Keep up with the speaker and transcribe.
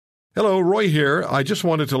Hello, Roy here. I just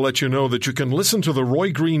wanted to let you know that you can listen to The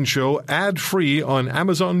Roy Green Show ad-free on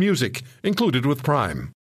Amazon Music, included with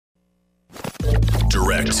Prime.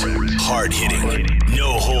 Direct, hard-hitting,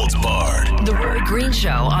 no holds barred. The Roy Green Show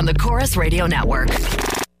on the Chorus Radio Network.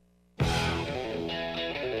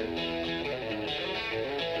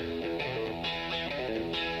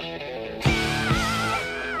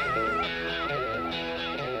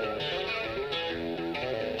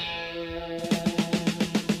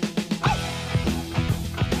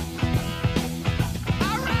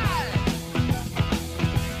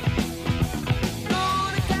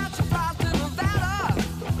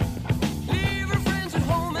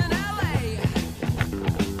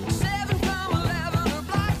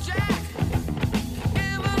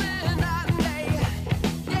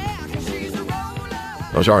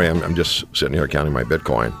 Oh, sorry, I'm just sitting here counting my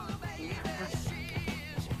Bitcoin.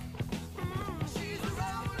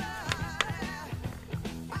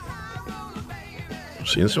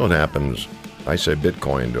 See, this is what happens. I say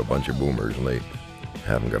Bitcoin to a bunch of boomers, and they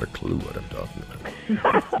haven't got a clue what I'm talking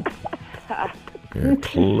about. You're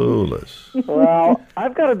clueless. Well,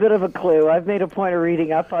 I've got a bit of a clue. I've made a point of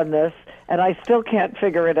reading up on this, and I still can't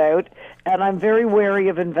figure it out, and I'm very wary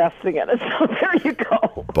of investing in it, so there you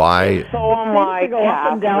go. Buy, So am I, go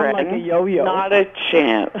up and down like a yo-yo. Not a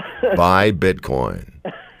chance. buy Bitcoin.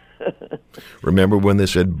 Remember when they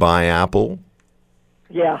said buy Apple?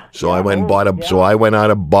 Yeah. So I went and bought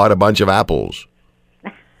a bunch of apples.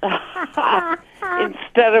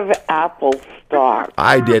 Instead of Apple stock.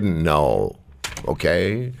 I didn't know.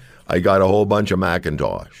 Okay? I got a whole bunch of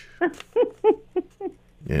Macintosh.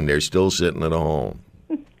 And they're still sitting at home.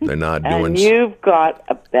 They're not doing And you've got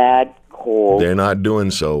a bad cold. They're not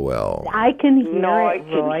doing so well. I can hear No, it, I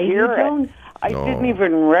can Roy. hear You it. don't- I No. didn't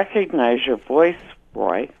even recognize your voice,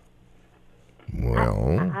 Roy.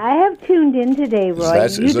 Well, I have tuned in today, Roy.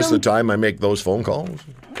 is this the time I make those phone calls?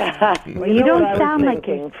 Well, You know don't what I was sound like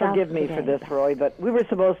thinking? yourself Forgive me for today. this, Roy, but we were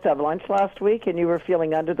supposed to have lunch last week, and you were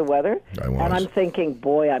feeling under the weather. I was. And I'm thinking,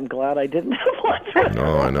 boy, I'm glad I didn't have lunch with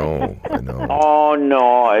No, I know. Oh,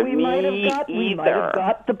 no, we me might have either.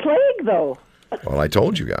 got the plague, though. Well, I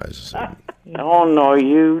told you guys. Oh, no,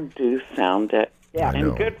 you do sound it. Yeah. I know.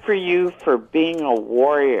 And good for you for being a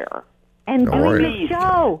warrior. And Don't doing worry. the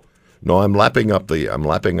show. No, I'm lapping up the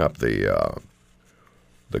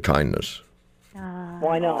kindness.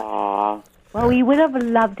 Why not? Aw. Well, we would have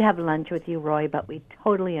loved to have lunch with you, Roy, but we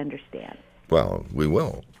totally understand. Well, we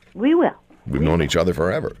will. We will. We've known each other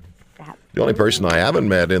forever. The only person I haven't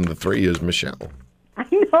met in the three is Michelle. I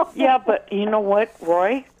know. Yeah, but you know what,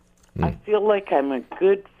 Roy? Hmm. I feel like I'm a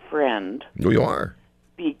good friend. Who you are?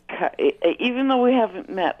 Because even though we haven't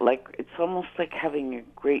met, like it's almost like having a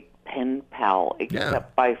great pen pal,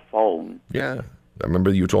 except by phone. Yeah. I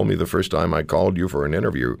remember you told me the first time I called you for an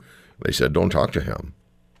interview, they said, don't talk to him.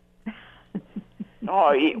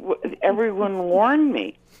 Oh, everyone warned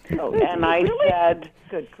me, and I said,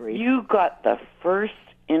 Good grief. "You got the first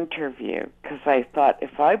interview," because I thought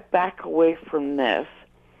if I back away from this,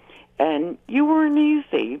 and you weren't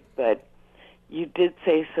easy, but you did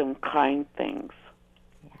say some kind things.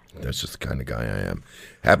 That's just the kind of guy I am.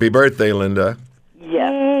 Happy birthday, Linda.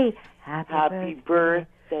 Yes. Hey, Happy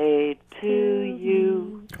birthday to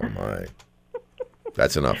you. Oh, my.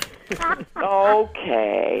 That's enough.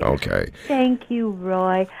 Okay. Okay. Thank you,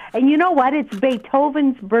 Roy. And you know what? It's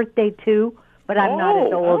Beethoven's birthday, too, but I'm not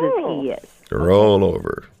as old as he is. Roll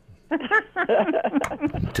over.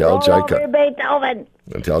 Tell Beethoven.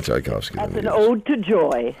 Tchaikovsky. That's an ode to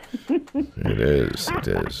joy. It is.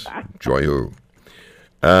 Joy who?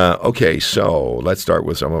 Okay, so let's start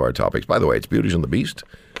with some of our topics. By the way, it's Beauties and the Beast,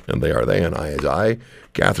 and they are they, and I is I.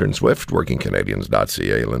 Catherine Swift,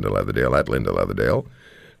 WorkingCanadians.ca, Linda Leatherdale at Linda Leatherdale,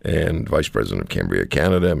 and Vice President of Cambria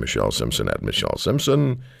Canada, Michelle Simpson at Michelle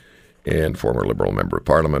Simpson, and former Liberal Member of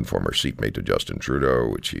Parliament, former seatmate to Justin Trudeau,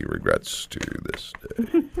 which he regrets to this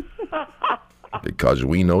day. Because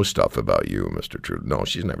we know stuff about you, Mr. Trudeau. No,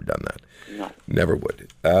 she's never done that. No. Never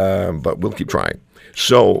would. But we'll keep trying.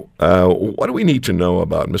 So, what do we need to know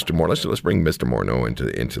about Mr. Moore? Let's bring Mr. Morneau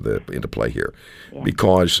into play here,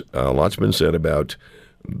 because a lot's been said about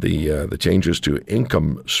the changes to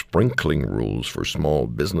income sprinkling rules for small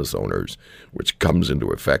business owners, which comes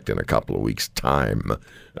into effect in a couple of weeks' time.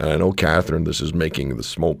 And I know, Catherine, this is making the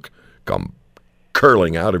smoke come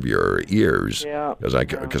curling out of your ears, because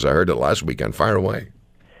I heard it last weekend. Fire away.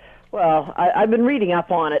 Well, I've been reading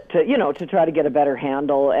up on it to try to get a better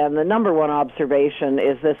handle, and the number one observation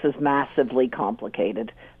is this is massively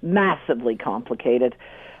complicated. Massively complicated.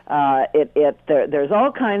 There's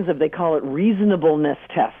all kinds of, they call it reasonableness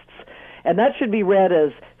tests, and that should be read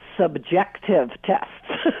as subjective tests.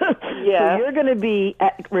 Yeah. So you're going to be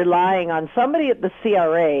relying on somebody at the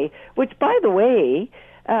CRA, which, by the way,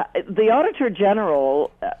 the Auditor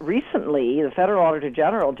General recently, the Federal Auditor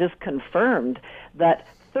General, just confirmed that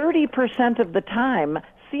 30% of the time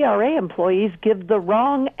CRA employees give the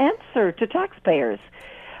wrong answer to taxpayers.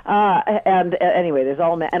 And anyway, there's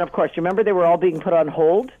all, and of course, remember they were all being put on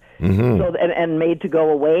hold, so and made to go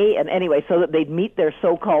away, and anyway, so that they'd meet their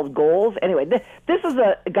so-called goals. Anyway, this is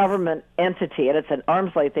a government entity, and it's an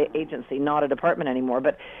arm's length agency, not a department anymore,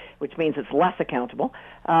 but which means it's less accountable.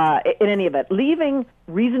 In any event, leaving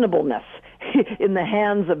reasonableness in the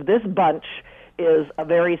hands of this bunch is a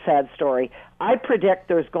very sad story. I predict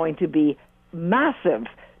there's going to be massive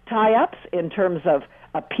tie-ups in terms of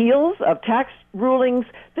appeals of tax rulings.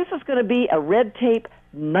 This is going to be a red tape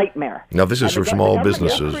nightmare. Now, this is for small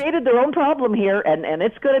businesses. They've created their own problem here, and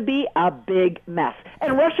it's going to be a big mess.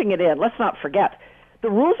 And rushing it in, let's not forget, the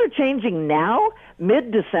rules are changing now,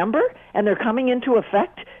 mid-December, and they're coming into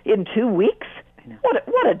effect in 2 weeks.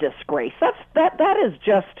 What a disgrace. That is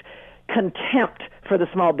just contempt for the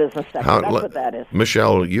small business sector. That's what that is.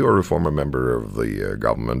 Michelle, you are a former member of the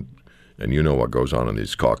government, and you know what goes on in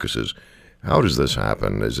these caucuses. How does this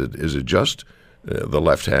happen? Is it just the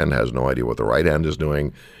left hand has no idea what the right hand is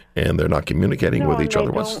doing, and they're not communicating with each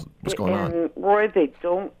other? What's going on? Roy, they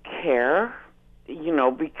don't care,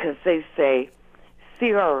 because they say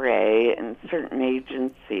CRA and certain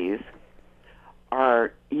agencies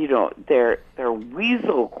are, their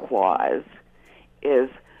weasel clause is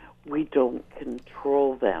we don't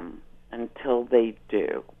control them until they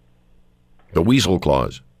do. The weasel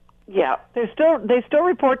clause. Yeah. They still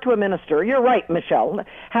report to a minister. You're right, Michelle.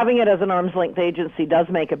 Having it as an arm's length agency does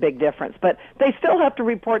make a big difference, but they still have to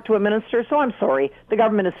report to a minister. So I'm sorry, the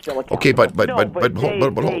government is still accountable. Okay, but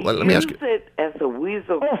hold. Let me ask you. Use it as a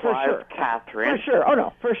weasel clause, for sure. Catherine. For sure. Oh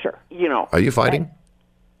no, for sure. Are you fighting?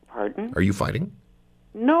 Pardon? Are you fighting?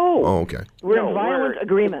 No. Oh, okay. We're in violent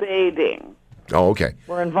agreement. Debating. Oh, okay.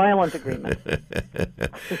 We're in violent agreement.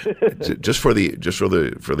 just for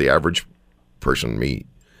the average person, me,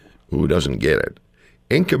 who doesn't get it,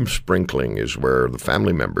 income sprinkling is where the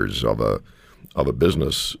family members of a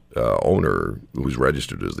business owner who's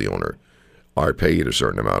registered as the owner are paid a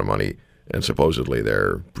certain amount of money, and supposedly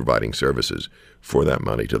they're providing services for that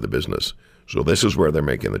money to the business. So this is where they're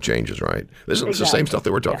making the changes, right? This is the same stuff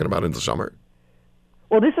that we're talking about in the summer.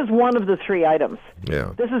 Well, this is one of the three items.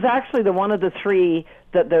 Yeah. This is actually the one of the three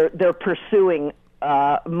that they're pursuing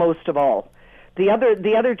most of all. The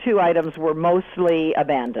other two items were mostly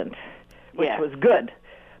abandoned, which was good.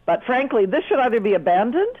 But frankly, this should either be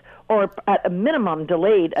abandoned or at a minimum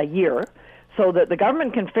delayed a year so that the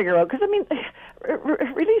government can figure out, because,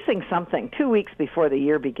 releasing something 2 weeks before the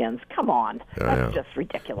year begins, come on. That's just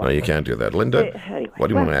ridiculous. No, you can't do that. Linda, anyway, what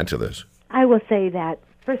do you want to add to this? I will say that,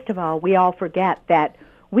 first of all, we all forget that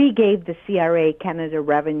we gave the CRA, Canada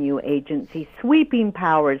Revenue Agency, sweeping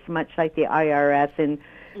powers, much like the IRS in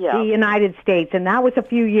the United States, and that was a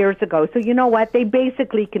few years ago. So you know what? They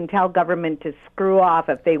basically can tell government to screw off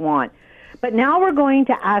if they want. But now we're going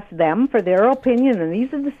to ask them for their opinion, and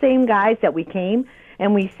these are the same guys that we came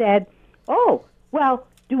and we said, oh, well,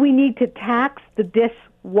 do we need to tax the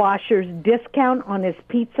dishwasher's discount on his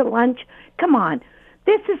pizza lunch? Come on.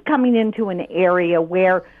 This is coming into an area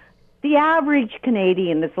where the average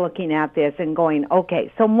Canadian is looking at this and going,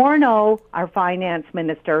 okay, so Morneau, our finance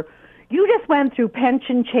minister, you just went through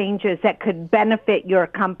pension changes that could benefit your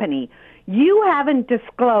company. You haven't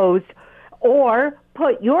disclosed or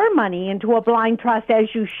put your money into a blind trust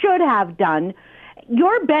as you should have done.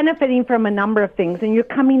 You're benefiting from a number of things, and you're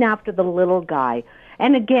coming after the little guy.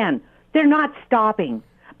 And again, they're not stopping.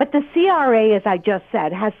 But the CRA, as I just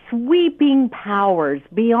said, has sweeping powers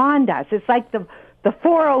beyond us. It's like the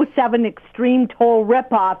 407 extreme toll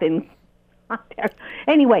ripoff in Ontario.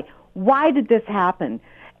 Anyway, why did this happen?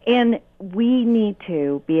 And we need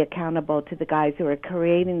to be accountable to the guys who are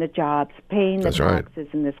creating the jobs, paying the taxes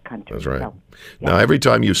in this country. That's right. So, Now, every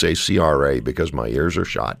time you say CRA, because my ears are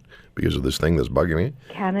shot because of this thing that's bugging me,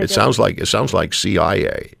 Canada. it sounds like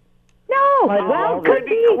CIA. No, well, could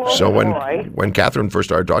be. So when Catherine first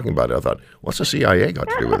started talking about it, I thought, what's the CIA got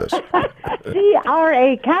to do with this?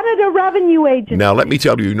 CRA, Canada Revenue Agency. Now, let me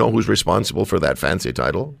tell you, you know who's responsible for that fancy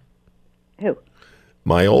title? Who?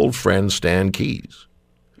 My old friend Stan Keyes.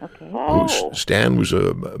 Okay. Stan was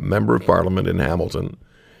a member of Parliament in Hamilton,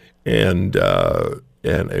 and a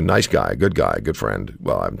nice guy, good friend.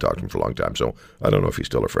 Well, I haven't talked to him for a long time, so I don't know if he's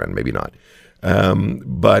still a friend. Maybe not.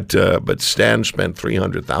 But Stan spent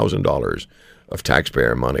 $300,000 of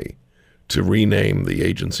taxpayer money to rename the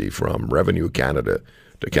agency from Revenue Canada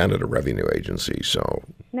to Canada Revenue Agency. So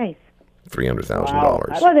nice. $300,000. Wow.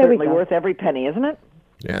 That's Well, there we certainly go. worth every penny, isn't it?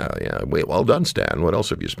 Yeah. Well done, Stan. What else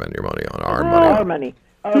have you spent your money on? Our Our money. money.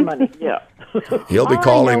 Our money. Yeah. He'll be All I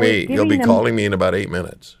calling know me. is He'll be giving them- calling me in about 8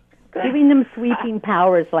 minutes. Giving them sweeping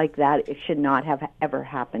powers like that, it should not have ever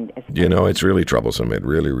happened. You know, it's really troublesome. It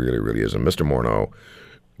really, really, really is. And Mr. Morneau,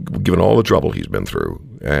 given all the trouble he's been through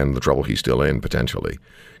and the trouble he's still in potentially,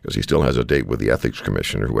 because he still has a date with the Ethics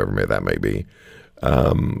Commission or whoever that may be,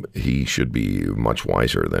 he should be much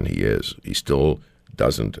wiser than he is. He still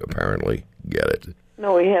doesn't apparently get it.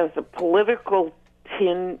 No, he has a political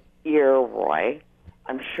tin ear, Roy.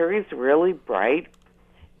 I'm sure he's really bright,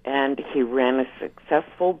 and he ran a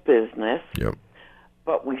successful business. Yep.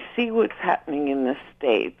 But we see what's happening in the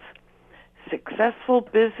States. Successful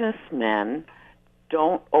businessmen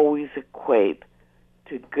don't always equate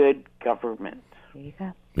to good government. There you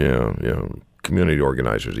go. Yeah. Community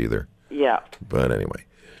organizers either. Yeah. But anyway,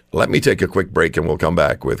 let me take a quick break and we'll come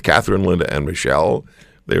back with Catherine, Linda, and Michelle.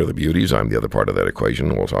 They're the beauties. I'm the other part of that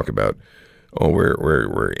equation. We'll talk about,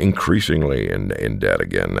 we're increasingly in debt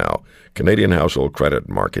again now. Canadian household credit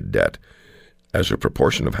market debt as a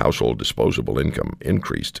proportion of household disposable income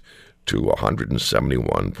increased to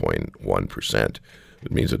 171.1%.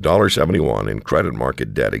 It means $1.71 in credit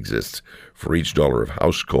market debt exists for each dollar of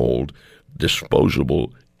household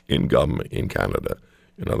disposable income in Canada.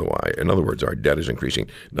 In other words, our debt is increasing.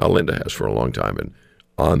 Now, Linda has for a long time been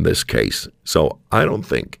on this case. So I don't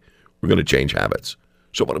think we're going to change habits.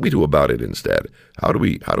 So what do we do about it instead? How do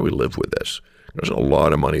we live with this? There's a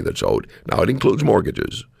lot of money that's owed. Now, it includes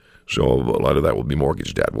mortgages. So a lot of that will be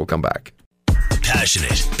mortgage debt. We'll come back.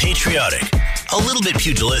 Passionate, patriotic, a little bit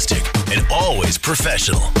pugilistic, and always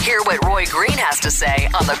professional. Hear what Roy Green has to say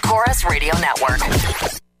on the Chorus Radio Network.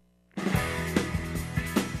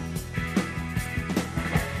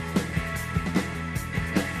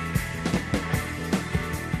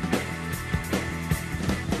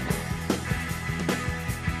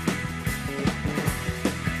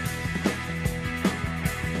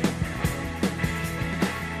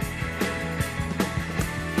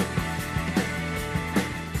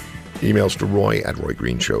 Emails to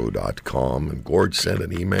roy@roygreenshow.com. And Gord sent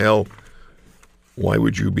an email. Why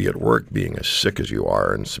would you be at work being as sick as you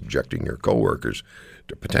are and subjecting your coworkers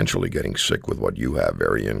to potentially getting sick with what you have?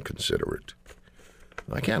 Very inconsiderate.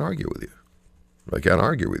 I can't argue with you.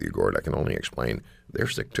 Gord. I can only explain they're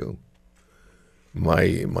sick too.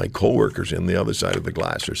 My coworkers in the other side of the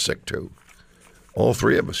glass are sick too. All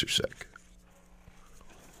three of us are sick.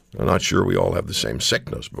 I'm not sure we all have the same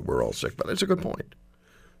sickness, but we're all sick. But it's a good point.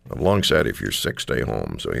 I've long said, if you're sick, stay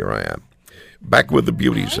home. So here I am. Back with the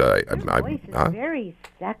beauties. Your voice is very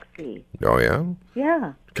sexy. Oh, yeah?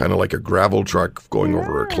 Yeah. Kind of like a gravel truck going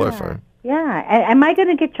over a cliff, huh? Yeah. Am I going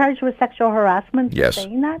to get charged with sexual harassment Yes, for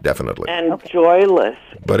saying that? definitely. And joyless.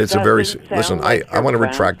 But it's a very... Doesn't sound Listen, like I want to you're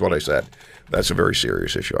retract what I said. That's a very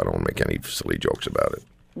serious issue. I don't want to make any silly jokes about it.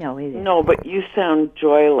 No, it is. No, but you sound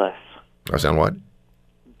joyless. I sound what?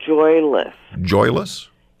 Joyless. Joyless?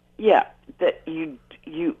 Yeah, that you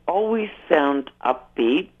always sound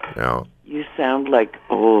upbeat. Yeah. You sound like,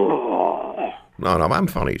 oh. No, I'm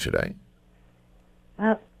funny today.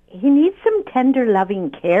 Well, he needs some tender, loving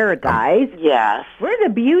care, guys. Yes. We're the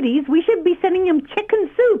beauties. We should be sending him chicken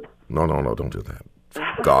soup. No, don't do that. For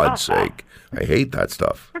God's sake. I hate that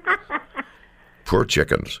stuff. Poor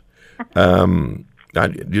chickens. You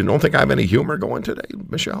don't think I have any humor going today,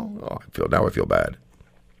 Michelle? Oh, I feel bad.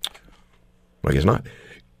 I guess not.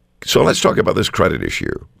 So let's talk about this credit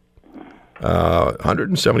issue.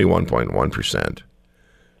 171.1%,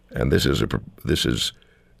 and this is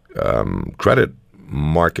credit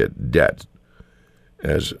market debt.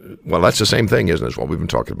 As well, that's the same thing, isn't it? It's what we've been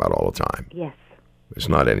talking about all the time. Yes. It's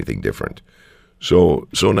not anything different. So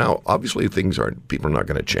now, obviously, people are not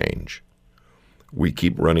going to change. We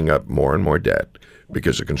keep running up more and more debt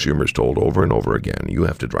because the consumer is told over and over again, you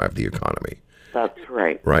have to drive the economy. That's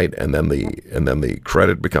right. Right, and then the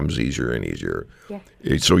credit becomes easier and easier.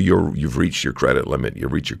 Yes. So you've reached your credit limit.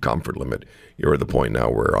 You've reached your comfort limit. You're at the point now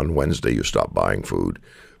where on Wednesday you stop buying food,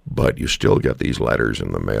 but you still get these letters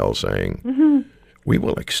in the mail saying, "We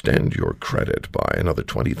will extend your credit by another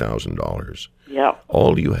 $20,000." Yeah.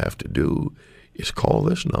 All you have to do is call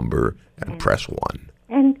this number and press 1.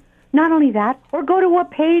 And not only that, or go to a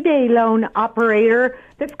payday loan operator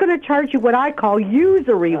that's going to charge you what I call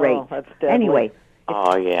usury rates. That's deadly. Anyway.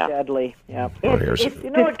 Oh, yeah. Deadly. Yeah. Here's- It's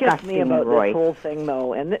You know what gets me disgusting, about Roy. this whole thing,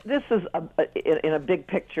 though, and this is in a big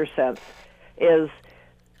picture sense, is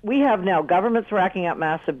we have now governments racking up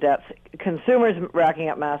massive debts, consumers racking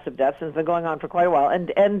up massive debts, and it's been going on for quite a while.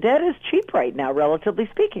 And debt is cheap right now, relatively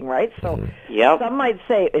speaking, right? So some might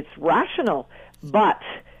say it's rational, but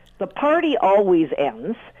the party always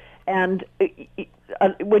ends. And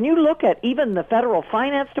when you look at even the Federal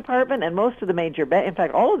Finance Department and most of the major banks, in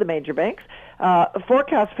fact, all of the major banks,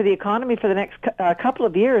 forecasts for the economy for the next couple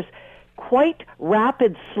of years, quite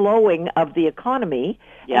rapid slowing of the economy.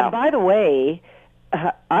 Yeah. And by the way,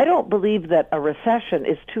 I don't believe that a recession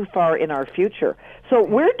is too far in our future. So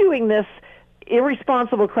we're doing this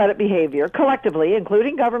irresponsible credit behavior collectively,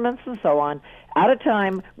 including governments and so on, at a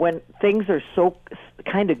time when things are so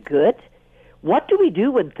kind of good. What do we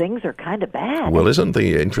do when things are kind of bad? Well, isn't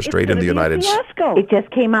the interest rate in the United States? It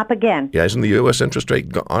just came up again. Yeah, isn't the U.S. interest rate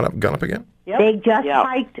gone up again? Yep. They just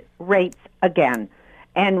hiked rates again.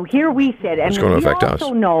 And here we sit, and we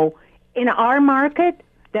also know in our market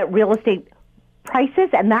that real estate prices,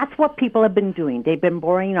 and that's what people have been doing. They've been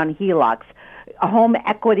borrowing on HELOCs, home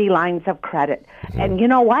equity lines of credit. Mm-hmm. And you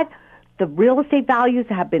know what? The real estate values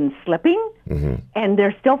have been slipping, and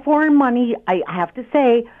there's still foreign money, I have to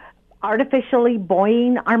say, artificially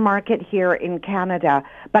buoying our market here in Canada.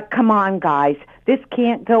 But come on, guys, this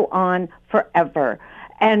can't go on forever.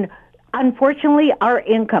 And unfortunately, our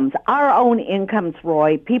own incomes,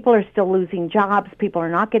 Roy, people are still losing jobs, people are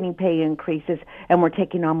not getting pay increases, and we're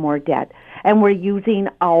taking on more debt. And we're using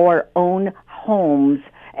our own homes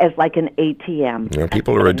as like an ATM. Yeah,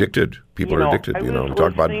 people are addicted. People are addicted. We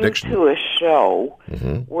talk about addiction. I was listening to a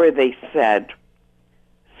show where they said,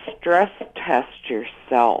 stress test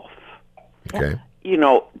yourself. Okay.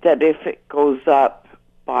 That if it goes up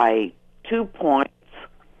by 2 points,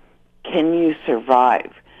 can you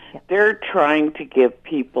survive? Yeah. They're trying to give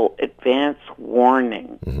people advance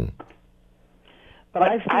warning. Mm-hmm. But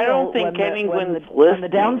I don't think anyone's listening. When the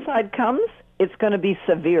downside comes, it's going to be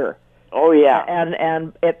severe. Oh, yeah.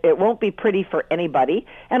 And it won't be pretty for anybody.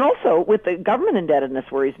 And also, with the government indebtedness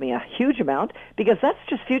worries me a huge amount, because that's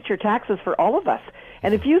just future taxes for all of us.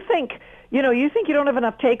 And if you think, you don't have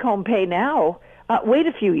enough take-home pay now, wait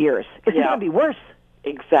a few years. It's going to be worse.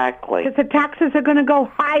 Exactly. Because the taxes are going to go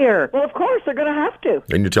higher. Well, of course, they're going to have to.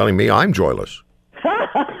 And you're telling me I'm joyless.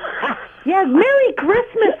 Yeah, Merry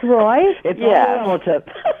Christmas, Roy. It's all relative.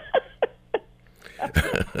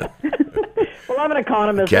 Well, I'm an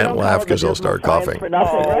economist. Can't laugh because I'll start coughing.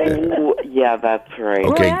 Oh, yeah, that's right.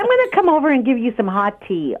 Okay. Roy, I'm going to come over and give you some hot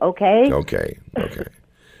tea, okay? Okay.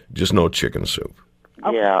 Just no chicken soup.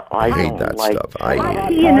 Okay. Yeah, I hate that stuff. I hate hot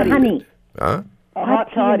tea and honey. Huh?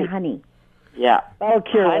 Hot tea and honey. Yeah. I'll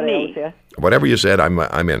cure honey. Whatever you said,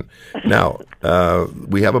 I'm in. Now,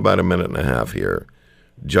 we have about a minute and a half here.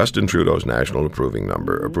 Justin Trudeau's national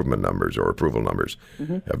improvement numbers or approval numbers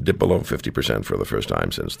have dipped below 50% for the first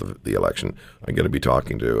time since the election. I'm going to be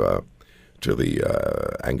talking to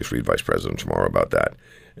the Angus Reid vice president tomorrow about that.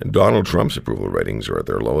 And Donald Trump's approval ratings are at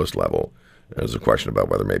their lowest level. There's a question about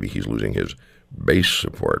whether maybe he's losing his base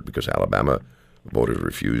support because Alabama voters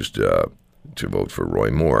refused to vote for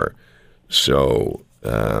Roy Moore. So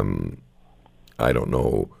I don't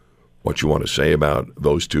know what you want to say about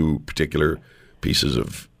those two particular pieces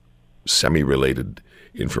of semi-related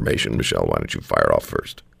information. Michelle, why don't you fire off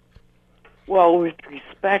first? Well, with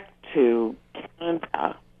respect to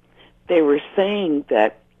Canada, they were saying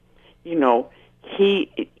that, he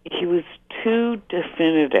was too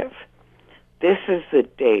definitive. This is the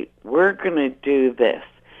date. We're going to do this.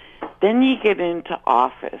 Then you get into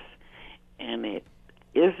office, and it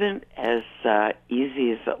isn't as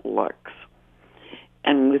easy as it looks.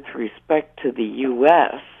 And with respect to the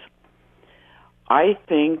U.S., I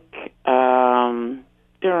think they're on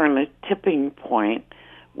a tipping point,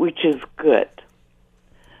 which is good.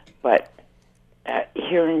 But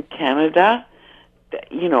here in Canada,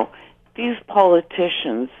 these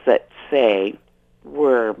politicians that say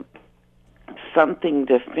we're something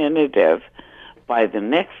definitive by the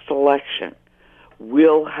next election,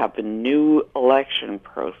 we'll have a new election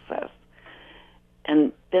process.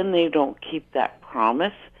 And then they don't keep that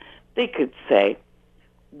promise. They could say,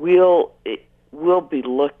 we'll be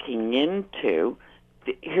looking into,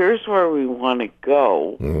 here's where we want to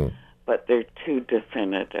go, but they're too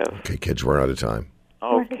definitive. Okay, kids, we're out of time.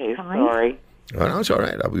 Okay, sorry. Oh, no, it's all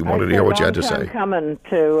right. We wanted to hear what you had to say. Coming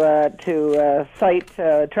to cite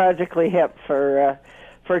Tragically Hip for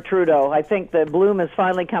Trudeau. I think the bloom is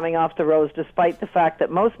finally coming off the rose, despite the fact that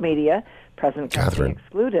most media, President Catherine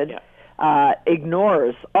excluded,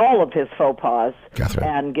 ignores all of his faux pas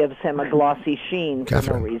and gives him a glossy sheen for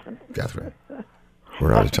no reason. Catherine,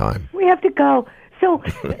 we're out of time. We have to go. So,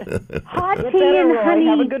 hot tea and honey,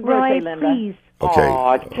 have a good birthday, Roy, Linda. please. Okay.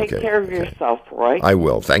 Aw, take care of yourself, Roy. I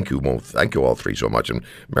will. Thank you. Well, thank you all three so much, and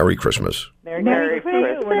Merry Christmas. Merry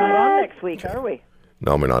Christmas. We're not on next week, are we?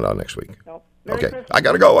 No, we're not on next week. Nope. Okay. I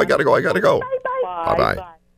gotta go. Bye-bye. Bye-bye.